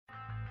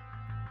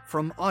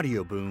From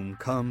Audioboom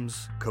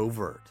comes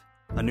Covert,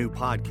 a new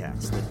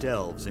podcast that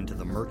delves into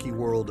the murky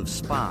world of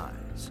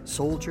spies,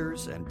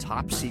 soldiers, and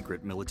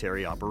top-secret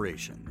military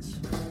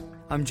operations.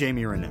 I'm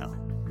Jamie Rennell,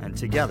 and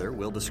together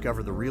we'll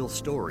discover the real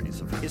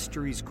stories of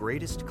history's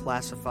greatest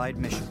classified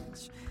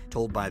missions,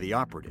 told by the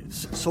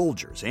operatives,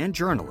 soldiers, and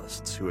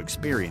journalists who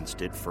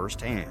experienced it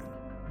firsthand.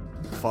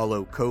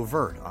 Follow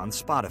Covert on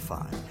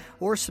Spotify,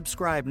 or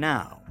subscribe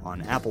now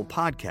on Apple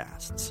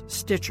Podcasts,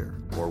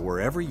 Stitcher, or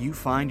wherever you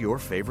find your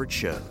favorite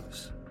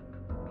shows.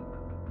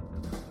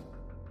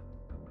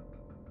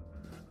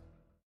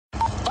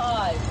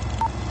 5,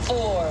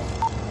 4,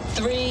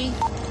 3,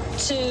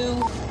 2,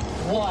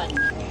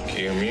 1.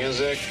 Cue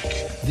music.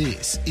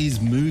 This is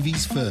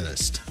Movies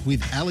First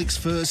with Alex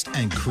First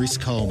and Chris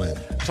Coleman.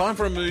 Time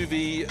for a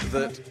movie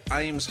that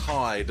aims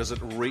high. Does it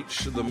reach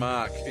the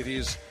mark? It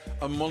is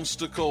A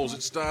Monster Calls.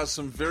 It stars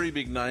some very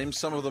big names,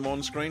 some of them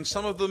on screen,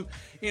 some of them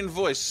in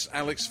voice.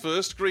 Alex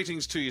First,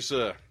 greetings to you,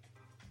 sir.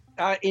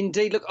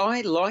 Indeed. Look,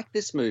 I like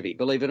this movie,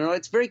 believe it or not.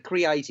 It's very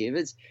creative.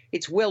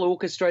 It's well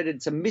orchestrated.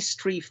 It's a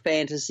mystery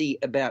fantasy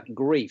about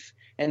grief.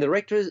 And the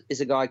director is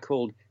a guy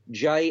called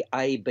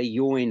J.A.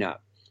 Bayona,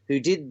 who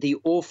did The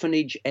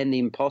Orphanage and The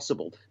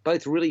Impossible,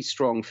 both really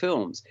strong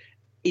films.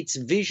 It's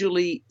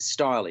visually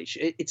stylish.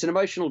 It's an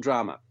emotional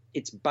drama.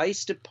 It's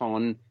based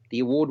upon the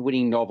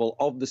award-winning novel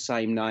of the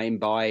same name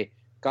by a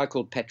guy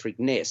called Patrick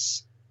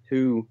Ness,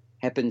 who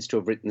happens to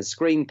have written the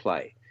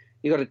screenplay.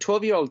 You've got a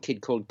 12-year-old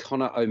kid called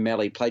Connor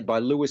O'Malley, played by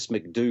Lewis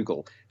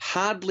McDougall.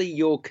 Hardly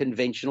your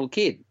conventional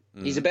kid.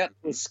 He's about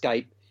to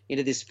escape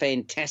into this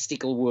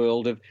fantastical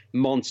world of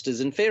monsters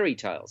and fairy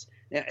tales.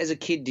 Now, as a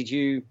kid,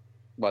 you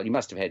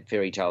must have had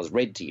fairy tales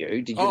read to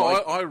you. Did you?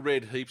 I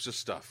read heaps of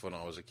stuff when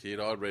I was a kid.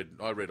 I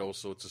read all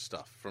sorts of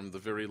stuff, from the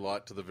very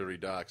light to the very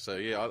dark. So,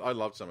 yeah, I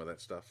loved some of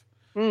that stuff.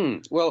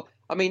 Well,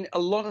 I mean, a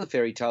lot of the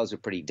fairy tales are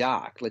pretty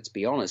dark, let's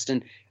be honest.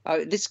 And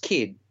this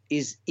kid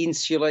is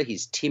insular,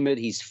 he's timid,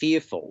 he's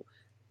fearful.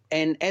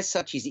 And as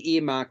such, he's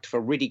earmarked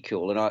for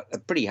ridicule and a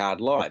pretty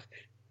hard life.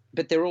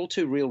 But there are all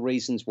two real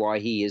reasons why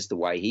he is the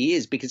way he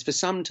is. Because for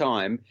some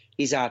time,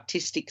 his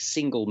artistic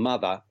single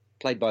mother,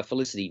 played by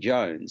Felicity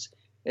Jones,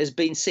 has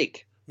been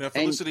sick. Now,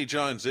 Felicity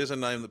Jones, there's a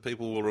name that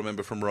people will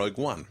remember from Rogue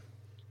One.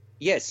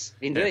 Yes,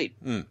 indeed.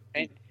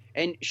 Yeah.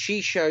 And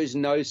she shows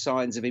no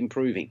signs of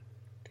improving.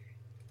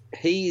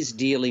 He is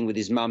dealing with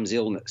his mum's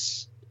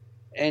illness,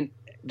 and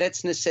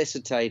that's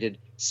necessitated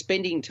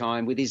spending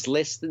time with his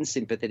less than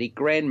sympathetic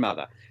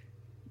grandmother.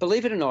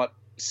 Believe it or not,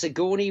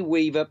 Sigourney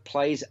Weaver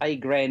plays a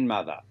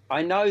grandmother.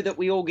 I know that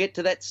we all get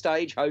to that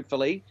stage,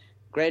 hopefully,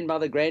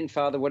 grandmother,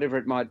 grandfather, whatever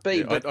it might be.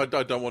 Yeah, but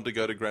I don't want to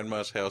go to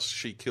Grandma's house.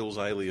 She kills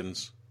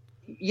aliens.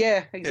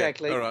 Yeah,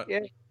 exactly. Yeah, all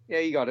right. Yeah,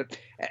 you got it.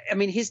 I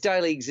mean, his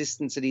daily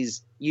existence at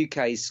his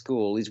UK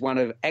school is one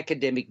of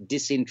academic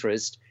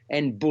disinterest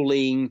and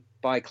bullying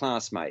by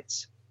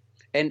classmates.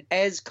 And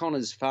as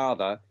Connor's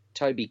father,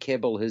 Toby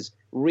Kebbell, has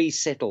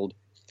resettled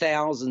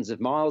thousands of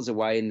miles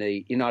away in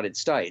the United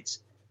States,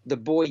 the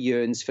boy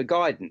yearns for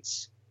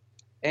guidance.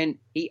 And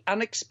he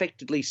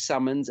unexpectedly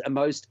summons a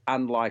most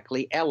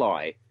unlikely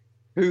ally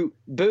who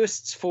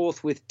bursts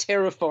forth with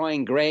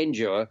terrifying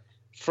grandeur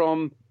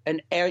from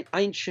an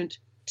ancient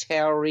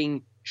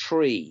towering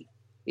tree.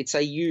 It's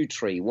a yew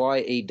tree,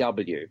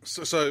 Y-E-W.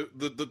 So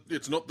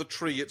it's not the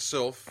tree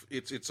itself,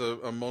 it's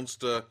a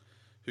monster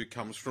who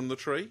comes from the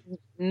tree?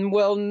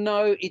 Well,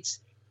 no, it's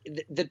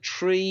the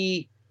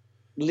tree,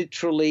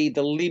 literally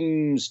the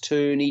limbs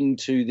turn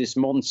into this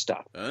monster.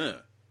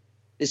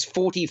 This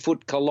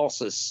 40-foot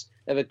colossus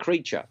of a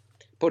creature,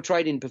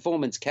 portrayed in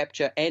performance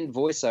capture and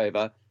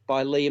voiceover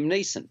by Liam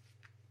Neeson.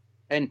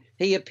 And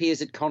he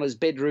appears at Connor's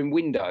bedroom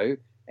window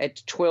at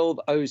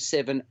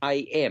 12:07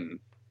 a.m.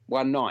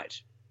 one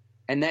night,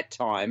 and that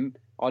time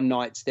on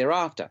nights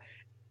thereafter.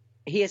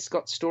 He has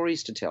got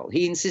stories to tell.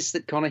 He insists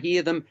that Connor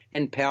hear them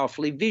and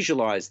powerfully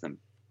visualise them.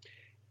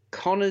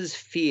 Connor's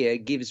fear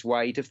gives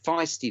way to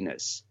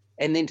feistiness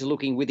and then to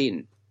looking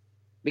within,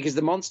 because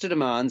the monster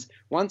demands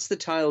once the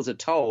tales are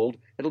told,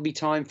 it'll be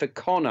time for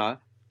Connor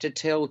to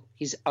tell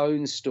his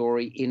own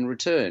story in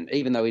return,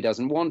 even though he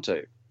doesn't want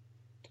to.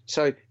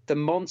 So the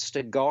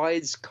monster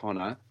guides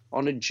Connor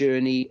on a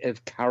journey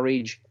of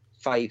courage,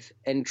 faith,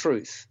 and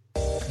truth.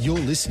 You're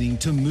listening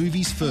to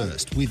Movies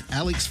First with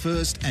Alex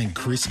First and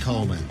Chris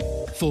Coleman.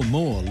 For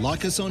more,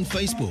 like us on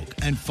Facebook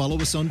and follow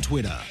us on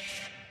Twitter.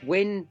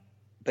 When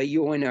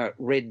Bayona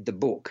read the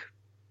book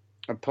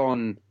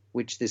upon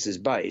which this is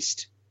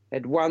based,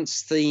 at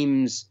once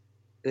themes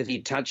that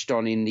he touched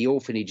on in The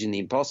Orphanage and The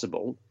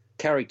Impossible,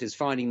 characters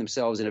finding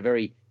themselves in a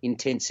very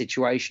intense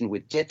situation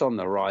with death on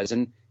the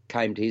horizon,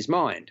 came to his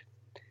mind.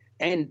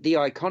 And the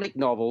iconic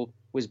novel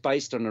was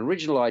based on an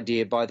original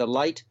idea by the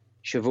late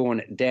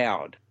Siobhan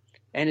Dowd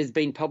and has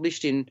been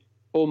published in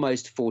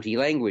almost 40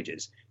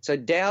 languages. So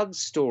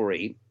Dowd's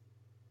story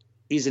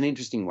is an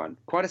interesting one,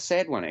 quite a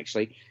sad one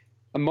actually.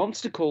 A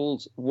Monster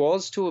Calls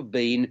was to have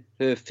been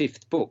her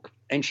 5th book,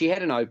 and she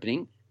had an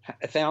opening,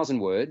 1,000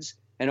 words,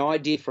 an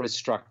idea for a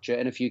structure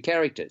and a few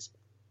characters.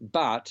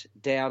 But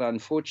Dowd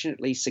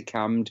unfortunately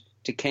succumbed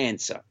to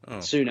cancer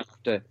soon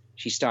after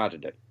she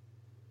started it.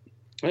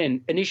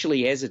 And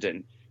initially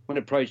hesitant, when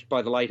approached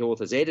by the late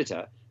author's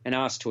editor and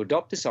asked to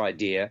adopt this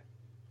idea,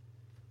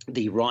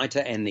 the writer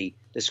and the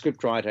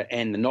scriptwriter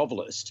and the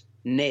novelist,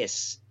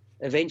 Ness,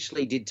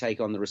 eventually did take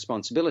on the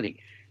responsibility.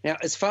 Now,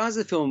 as far as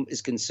the film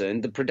is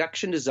concerned, the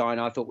production design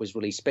I thought was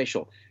really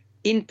special.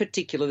 In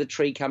particular, the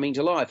tree coming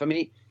to life. I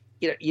mean,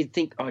 you'd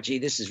think, oh, gee,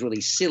 this is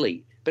really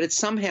silly, but it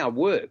somehow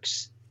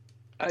works.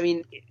 I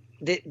mean,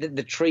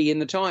 the tree in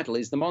the title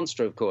is the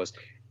monster, of course,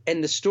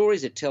 and the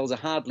stories it tells are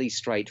hardly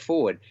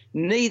straightforward.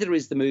 Neither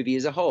is the movie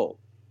as a whole.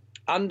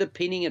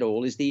 Underpinning it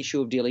all is the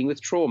issue of dealing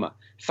with trauma,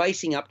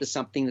 facing up to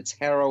something that's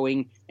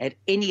harrowing at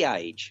any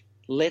age,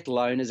 let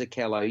alone as a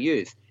callow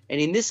youth.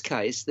 And in this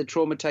case, the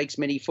trauma takes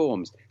many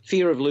forms.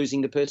 Fear of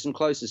losing the person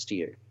closest to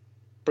you,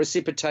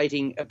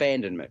 precipitating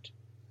abandonment.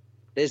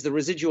 There's the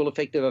residual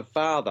effect of a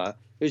father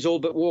who's all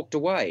but walked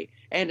away,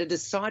 and a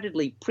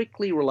decidedly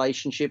prickly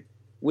relationship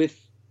with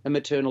a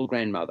maternal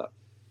grandmother.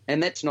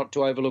 And that's not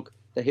to overlook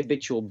the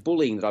habitual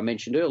bullying that I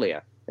mentioned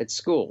earlier at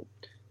school.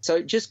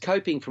 So just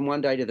coping from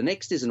one day to the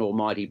next is an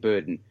almighty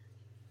burden.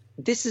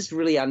 This is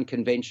really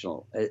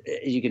unconventional, as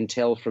you can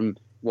tell from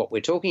what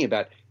we're talking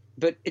about.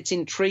 But it's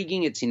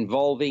intriguing, it's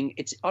involving,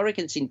 I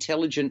reckon it's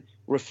intelligent,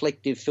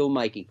 reflective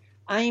filmmaking.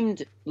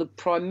 Aimed, look,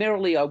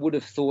 primarily I would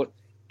have thought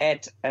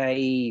at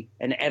an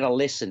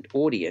adolescent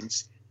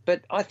audience,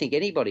 but I think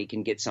anybody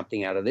can get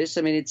something out of this.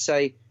 I mean, it's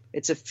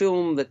a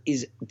film that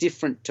is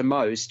different to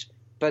most,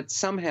 but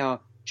somehow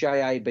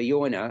J.A.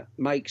 Bayona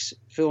makes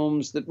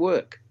films that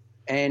work.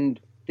 And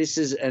this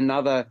is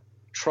another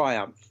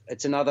triumph.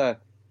 It's another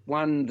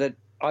one that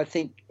I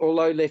think,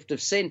 although left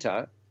of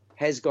centre,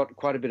 has got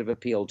quite a bit of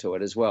appeal to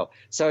it as well.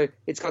 So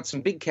it's got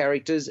some big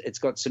characters. It's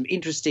got some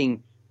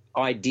interesting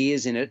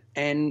ideas in it.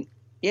 And,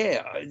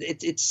 yeah,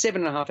 it's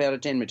 7.5 out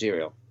of 10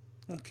 material.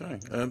 Okay,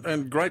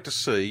 and great to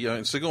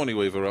see. Sigourney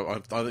Weaver,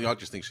 I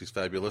just think she's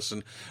fabulous.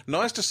 And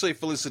nice to see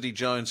Felicity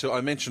Jones, who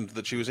I mentioned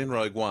that she was in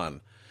Rogue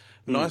One.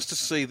 Nice to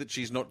see that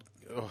she's not,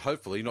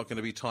 hopefully, not going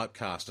to be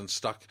typecast and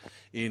stuck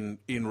in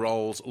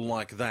roles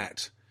like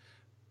that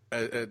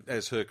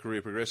as her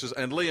career progresses.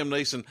 And Liam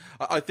Neeson,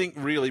 I think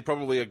really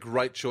probably a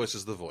great choice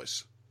as the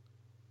voice.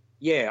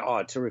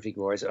 Yeah, terrific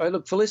voice. Oh,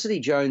 look, Felicity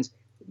Jones,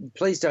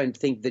 please don't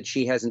think that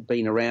she hasn't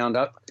been around.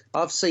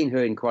 I've seen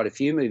her in quite a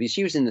few movies.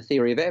 She was in The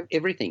Theory of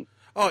Everything.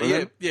 Oh,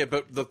 remember? yeah,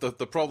 but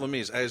the problem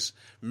is, as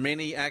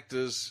many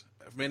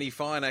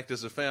fine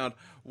actors have found,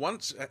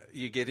 once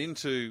you get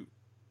into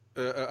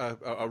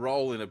a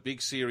role in a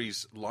big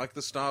series like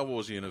the Star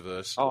Wars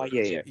universe,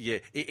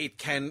 it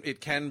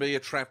can be a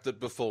trap that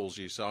befalls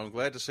you. So I'm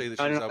glad to see that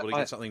she's able to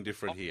get something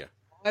different here.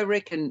 I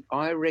reckon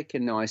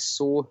I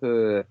saw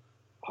her.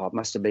 It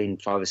must have been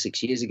 5 or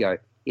 6 years ago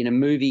in a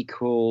movie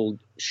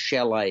called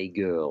Chalet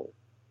Girl.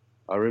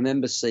 I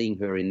remember seeing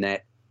her in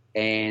that,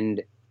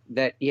 and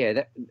that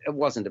it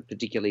wasn't a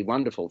particularly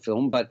wonderful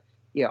film, but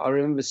yeah, I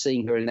remember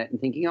seeing her in that and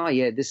thinking, oh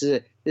yeah, this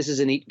is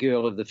an it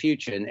girl of the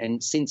future,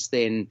 and since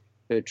then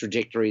her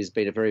trajectory has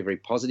been a very, very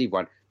positive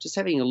one. Just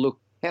having a look,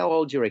 how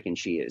old do you reckon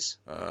she is?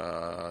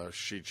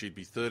 She'd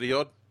be 30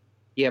 odd.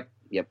 Yep,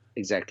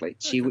 exactly.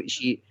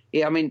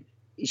 Okay.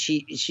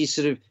 She's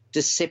sort of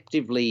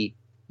deceptively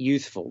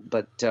youthful,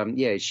 but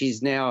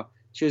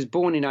she was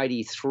born in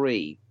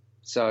 1983,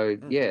 so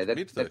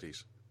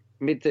mid-30s.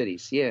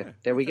 Mid-30s, yeah.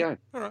 There we go.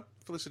 All right.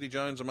 Felicity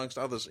Jones, amongst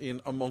others,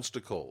 in A Monster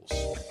Calls.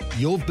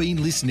 You've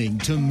been listening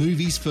to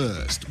Movies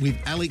First with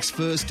Alex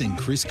First and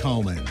Chris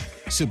Coleman.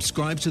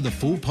 Subscribe to the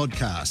full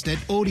podcast at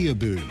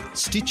Audioboom,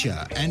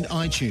 Stitcher and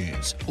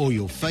iTunes, or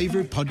your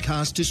favourite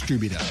podcast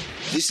distributor.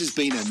 This has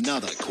been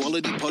another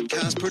quality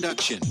podcast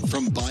production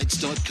from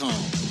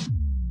Bytes.com.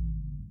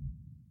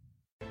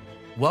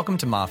 Welcome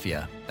to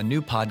Mafia, a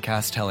new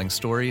podcast telling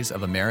stories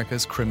of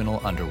America's criminal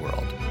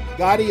underworld.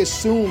 Gotti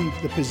assumed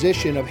the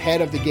position of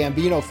head of the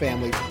Gambino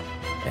family.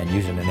 And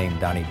using the name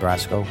Donnie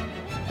Brasco,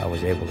 I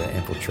was able to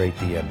infiltrate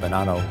the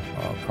Bonanno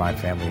crime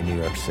family in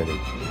New York City.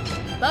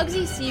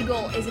 Bugsy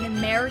Siegel is an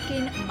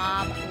American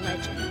mob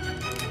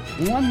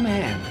legend. One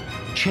man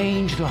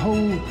changed the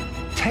whole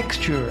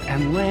texture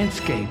and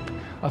landscape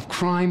of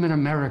crime in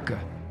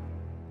America.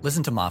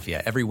 Listen to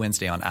Mafia every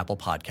Wednesday on Apple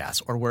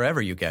Podcasts or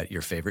wherever you get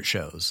your favorite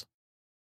shows.